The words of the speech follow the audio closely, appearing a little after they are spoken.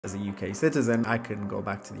As a UK citizen, I can go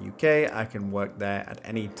back to the UK, I can work there at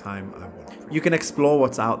any time I want. You can explore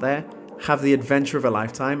what's out there, have the adventure of a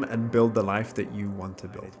lifetime, and build the life that you want to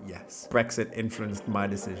build. Yes, Brexit influenced my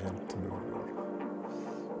decision to move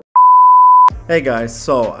abroad. Hey guys,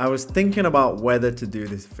 so I was thinking about whether to do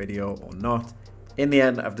this video or not. In the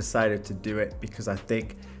end, I've decided to do it because I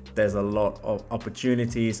think there's a lot of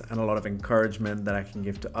opportunities and a lot of encouragement that I can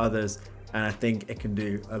give to others. And I think it can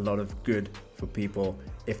do a lot of good for people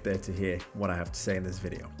if they're to hear what I have to say in this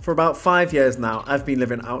video. For about 5 years now, I've been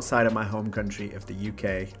living outside of my home country of the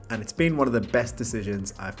UK, and it's been one of the best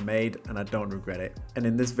decisions I've made, and I don't regret it. And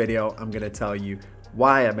in this video, I'm gonna tell you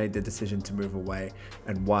why I made the decision to move away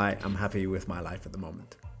and why I'm happy with my life at the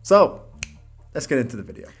moment. So let's get into the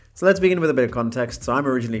video. So let's begin with a bit of context. So I'm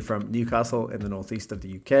originally from Newcastle in the northeast of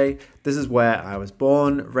the UK. This is where I was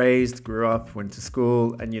born, raised, grew up, went to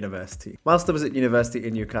school and university. Whilst I was at university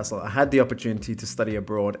in Newcastle, I had the opportunity to study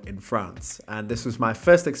abroad in France. And this was my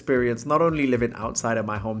first experience not only living outside of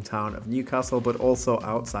my hometown of Newcastle, but also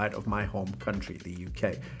outside of my home country, the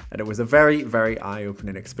UK. And it was a very, very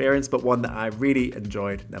eye-opening experience, but one that I really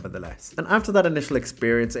enjoyed nevertheless. And after that initial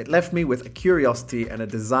experience, it left me with a curiosity and a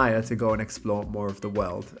desire to go and explore more of the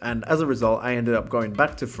world. And as a result, I ended up going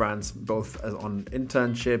back to France, both on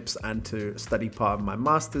internships and to study part of my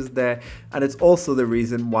master's there. And it's also the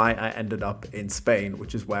reason why I ended up in Spain,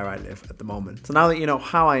 which is where I live at the moment. So now that you know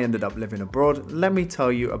how I ended up living abroad, let me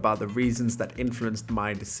tell you about the reasons that influenced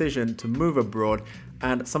my decision to move abroad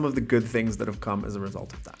and some of the good things that have come as a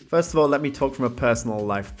result of that. First of all, let me talk from a personal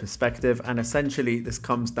life perspective, and essentially this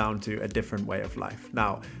comes down to a different way of life.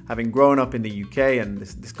 Now, having grown up in the UK, and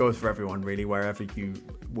this goes for everyone really, wherever you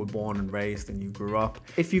were born and raised and you grew up,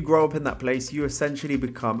 if you grow up in that place, you essentially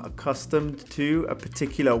become accustomed to a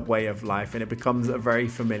particular way of life, and it becomes a very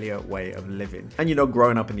familiar way of living. And you know,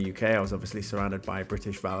 growing up in the UK, I was obviously surrounded by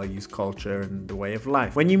British values, culture, and the way of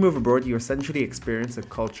life. When you move abroad, you essentially experience a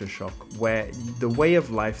culture shock where the way of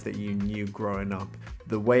life that you knew growing up,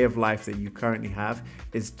 the way of life that you currently have,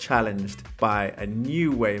 is challenged by a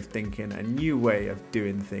new way of thinking, a new way of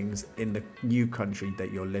doing things in the new country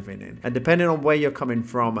that you're living in. And depending on where you're coming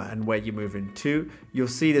from and where you're moving to, you'll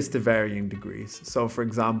see this to varying degrees. So for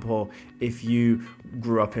example, if you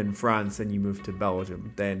grew up in France and you moved to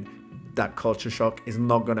Belgium, then that culture shock is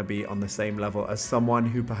not going to be on the same level as someone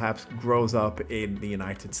who perhaps grows up in the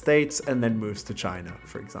United States and then moves to China,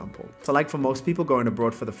 for example. So like for most people going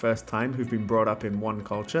abroad for the first time who've been brought up in one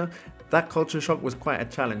culture, that culture shock was quite a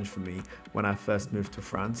challenge for me when I first moved to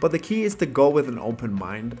France. But the key is to go with an open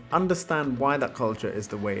mind, understand why that culture is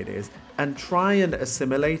the way it is, and try and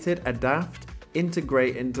assimilate it, adapt,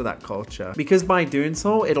 integrate into that culture, because by doing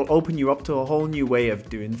so it'll open you up to a whole new way of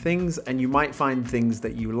doing things, and you might find things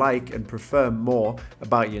that you like and prefer more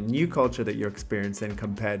about your new culture that you're experiencing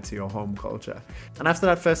compared to your home culture. And after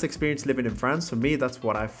that first experience living in France, for me, that's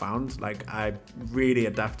what I found. Like, I really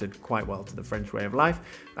adapted quite well to the French way of life.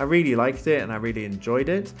 I really liked it and I really enjoyed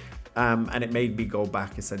it. And it made me go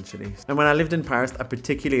back essentially. And when I lived in Paris, I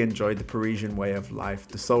particularly enjoyed the Parisian way of life,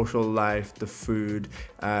 the social life, the food,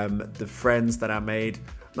 the friends that I made.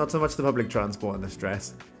 Not so much the public transport and the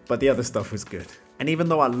stress, but the other stuff was good. And even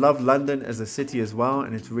though I love London as a city as well,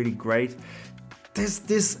 and it's really great, there's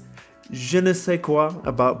this je ne sais quoi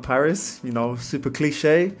about Paris, you know, super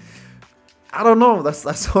cliche. I don't know,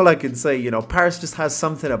 that's all I can say. You know, Paris just has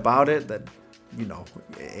something about it that, you know,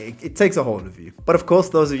 it takes a hold of you. But of course,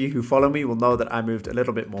 those of you who follow me will know that I moved a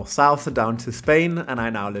little bit more south down to Spain, and I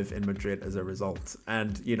now live in Madrid as a result.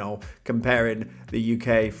 And, you know, comparing the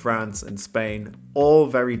UK, France, and Spain, all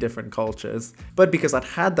very different cultures. But because I'd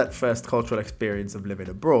had that first cultural experience of living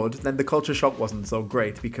abroad, then the culture shock wasn't so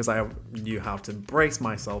great, because I knew how to brace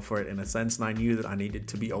myself for it in a sense, and I knew that I needed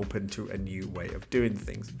to be open to a new way of doing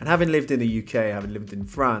things. And having lived in the UK, having lived in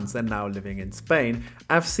France, and now living in Spain,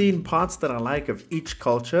 I've seen parts that I like of each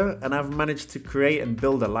culture, and I've managed to create and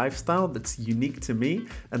build a lifestyle that's unique to me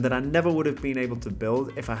and that I never would have been able to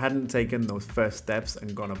build if I hadn't taken those first steps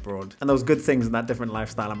and gone abroad. And those good things in that different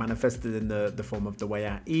lifestyle are manifested in the form of the way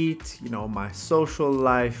I eat, you know, my social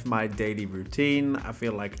life, my daily routine. I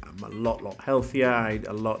feel like I'm a lot healthier. I eat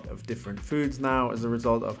a lot of different foods now as a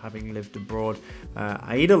result of having lived abroad.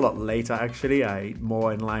 I eat a lot later actually. I eat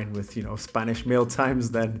more in line with, you know, Spanish meal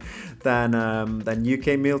times than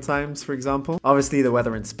UK meal times, for example. beautiful. Obviously, the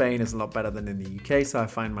weather in Spain is a lot better than in the UK, so I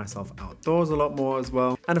find myself outdoors a lot more as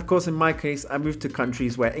well. And of course, in my case, I moved to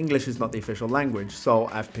countries where English is not the official language, so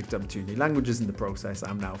I've picked up 2 new languages in the process.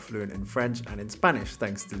 I'm now fluent in French and in Spanish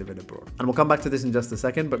thanks to living abroad. And we'll come back to this in just a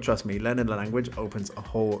second, but trust me, learning a language opens a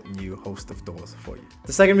whole new host of doors for you.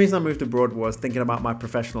 The second reason I moved abroad was thinking about my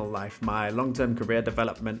professional life, my long-term career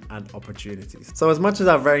development and opportunities. So as much as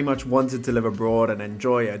I very much wanted to live abroad and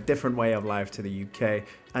enjoy a different way of life to the UK,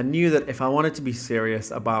 I knew that if I wanted to be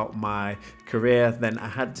serious about my career, then I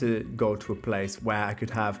had to go to a place where I could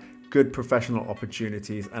have good professional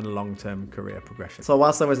opportunities and long-term career progression. So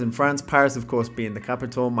whilst I was in France, Paris of course being the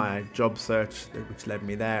capital, my job search which led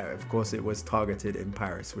me there, of course it was targeted in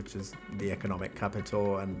Paris, which is the economic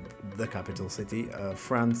capital and the capital city of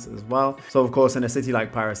France as well. So of course in a city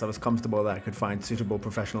like Paris I was comfortable that I could find suitable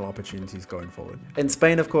professional opportunities going forward. In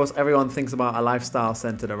Spain of course everyone thinks about a lifestyle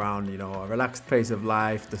centered around, you know, a relaxed pace of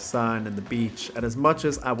life, the sun and the beach, and as much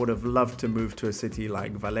as I would have loved to move to a city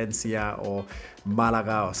like Valencia or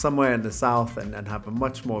Malaga or somewhere in the south and have a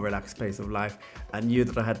much more relaxed pace of life, I knew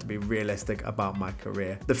that I had to be realistic about my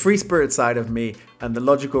career. The free spirit side of me and the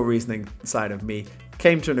logical reasoning side of me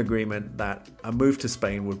came to an agreement that a move to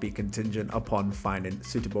Spain would be contingent upon finding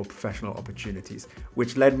suitable professional opportunities,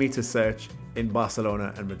 which led me to search in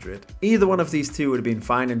Barcelona and Madrid. Either one of these two would have been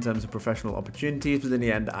fine in terms of professional opportunities, but in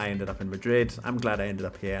the end I ended up in Madrid. I'm glad I ended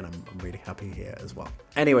up here and I'm really happy here as well.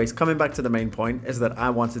 Anyways, coming back to the main point is that I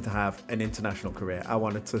wanted to have an international career. I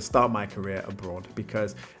wanted to start my career abroad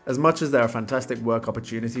because as much as there are fantastic work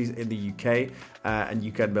opportunities in the UK and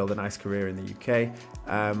you can build a nice career in the UK,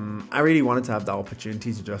 I really wanted to have that opportunity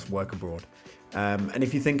to just work abroad. And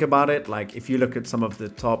if you think about it, like if you look at some of the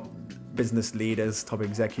top business leaders, top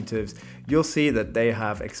executives, you'll see that they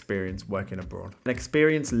have experience working abroad. An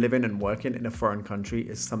experience living and working in a foreign country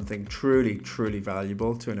is something truly, truly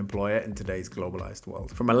valuable to an employer in today's globalized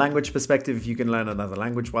world. From a language perspective, if you can learn another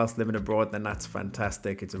language whilst living abroad, then that's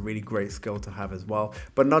fantastic. It's a really great skill to have as well.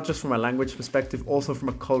 But not just from a language perspective, also from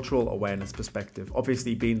a cultural awareness perspective.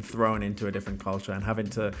 Obviously being thrown into a different culture and having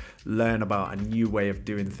to learn about a new way of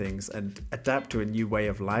doing things and adapt to a new way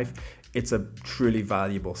of life, it's a truly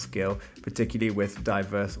valuable skill, particularly with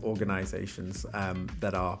diverse organizations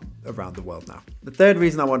that are around the world now. The third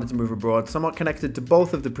reason I wanted to move abroad, somewhat connected to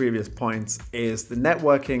both of the previous points, is the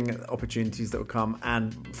networking opportunities that will come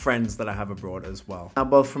and friends that I have abroad as well. Now,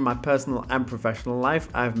 both from my personal and professional life,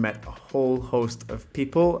 I've met a whole host of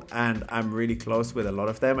people and I'm really close with a lot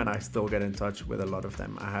of them and I still get in touch with a lot of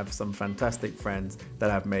them. I have some fantastic friends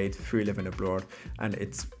that I've made through living abroad and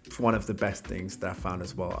it's one of the best things that I found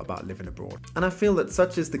as well about living abroad. And I feel that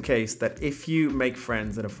such is the case that if you make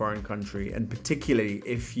friends in a foreign country, and particularly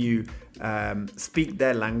if you speak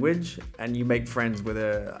their language and you make friends with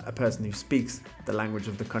a person who speaks the language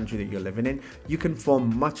of the country that you're living in, you can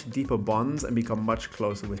form much deeper bonds and become much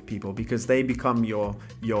closer with people because they become your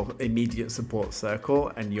immediate support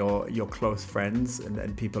circle and your close friends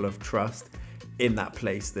and people of trust in that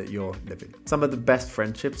place that you're living. Some of the best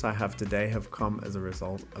friendships I have today have come as a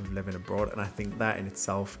result of living abroad, and I think that in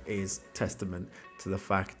itself is testament to the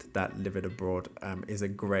fact that living abroad is a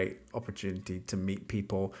great opportunity to meet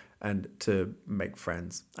people and to make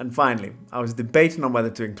friends. And finally, I was debating on whether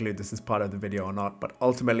to include this as part of the video or not, but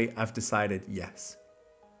ultimately I've decided yes,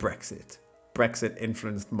 Brexit. Brexit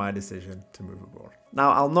influenced my decision to move abroad.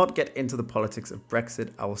 Now, I'll not get into the politics of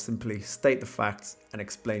Brexit. I will simply state the facts and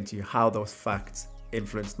explain to you how those facts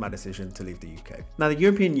influenced my decision to leave the UK. Now, the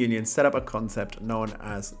European Union set up a concept known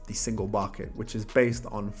as the single market, which is based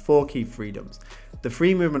on 4 key freedoms: the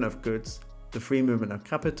free movement of goods, the free movement of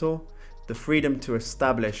capital, the freedom to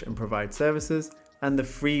establish and provide services, and the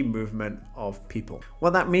free movement of people.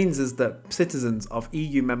 What that means is that citizens of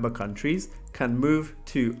EU member countries can move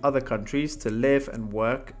to other countries to live and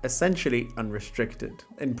work essentially unrestricted.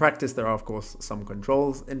 In practice, there are of course some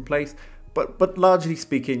controls in place, but largely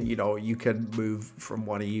speaking, you know, you can move from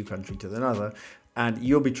one EU country to another and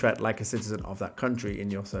you'll be treated like a citizen of that country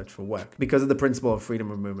in your search for work. Because of the principle of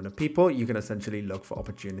freedom of movement of people, you can essentially look for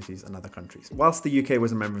opportunities in other countries. Whilst the UK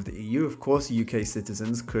was a member of the EU, of course, UK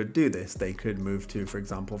citizens could do this. They could move to, for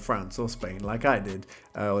example, France or Spain, like I did,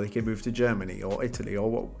 or they could move to Germany or Italy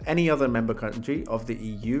or any other member country of the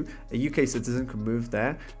EU. A UK citizen could move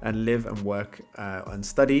there and live and work and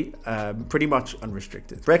study pretty much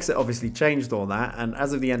unrestricted. Brexit obviously changed all that, and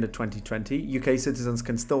as of the end of 2020, UK citizens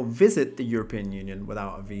can still visit the European Union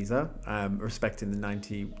without a visa, respecting the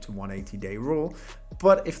 90 to 180 day rule.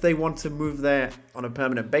 But if they want to move there on a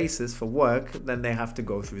permanent basis for work, then they have to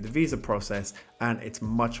go through the visa process and it's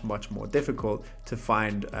much more difficult to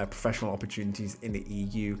find professional opportunities in the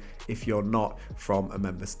EU if you're not from a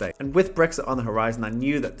member state. And with Brexit on the horizon, I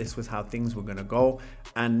knew that this was how things were going to go,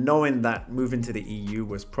 and knowing that moving to the EU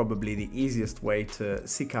was probably the easiest way to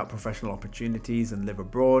seek out professional opportunities and live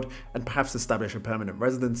abroad and perhaps establish a permanent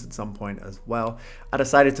residence at some point as well, I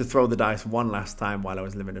decided to throw the dice one last time while I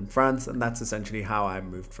was living in France, and that's essentially how I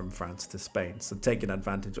moved from France to Spain. So taking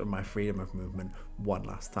advantage of my freedom of movement one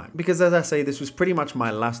last time. Because as I say, this was pretty much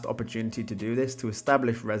my last opportunity to do this, to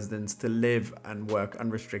establish residence, to live and work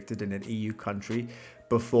unrestricted in an EU country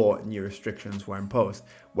before new restrictions were imposed.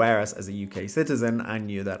 Whereas as a UK citizen, I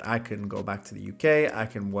knew that I can go back to the UK, I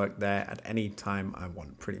can work there at any time I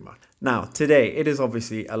want pretty much. Now, today, it is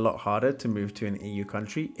obviously a lot harder to move to an EU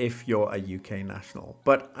country if you're a UK national,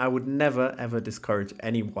 but I would never ever discourage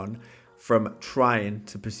anyone from trying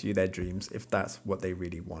to pursue their dreams if that's what they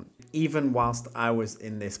really want. Even whilst I was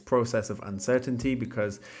in this process of uncertainty,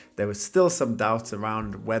 because there was still some doubts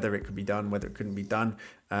around whether it could be done, whether it couldn't be done,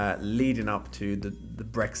 leading up to the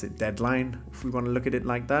Brexit deadline, if we want to look at it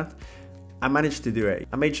like that, I managed to do it.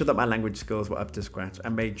 I made sure that my language skills were up to scratch. I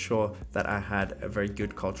made sure that I had a very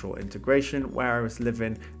good cultural integration where I was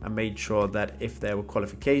living. I made sure that if there were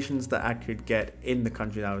qualifications that I could get in the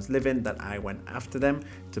country that I was living, that I went after them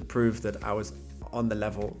to prove that I was on the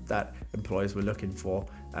level that employers were looking for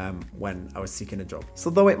when I was seeking a job. So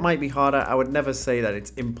though it might be harder, I would never say that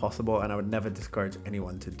it's impossible, and I would never discourage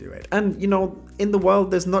anyone to do it. And you know, in the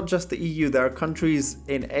world, there's not just the EU. There are countries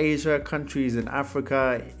in Asia, countries in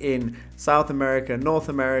Africa, in South America, North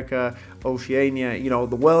America, Oceania. You know,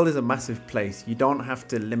 the world is a massive place. You don't have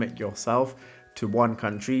to limit yourself to one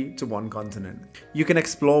country, to one continent. You can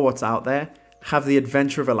explore what's out there, have the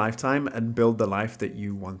adventure of a lifetime, and build the life that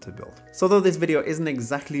you want to build. So though this video isn't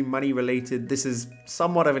exactly money related, this is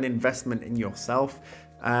somewhat of an investment in yourself.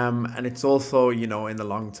 And it's also, you know, in the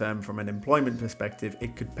long term, from an employment perspective,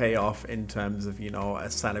 it could pay off in terms of, you know,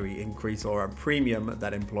 a salary increase or a premium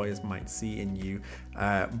that employers might see in you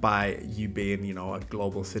by you being, you know, a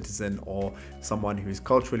global citizen or someone who is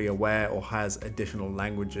culturally aware or has additional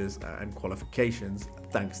languages and qualifications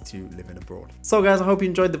thanks to living abroad. So guys, I hope you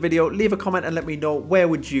enjoyed the video. Leave a comment and let me know, where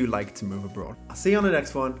would you like to move abroad? I'll see you on the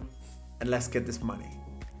next one, and let's get this money.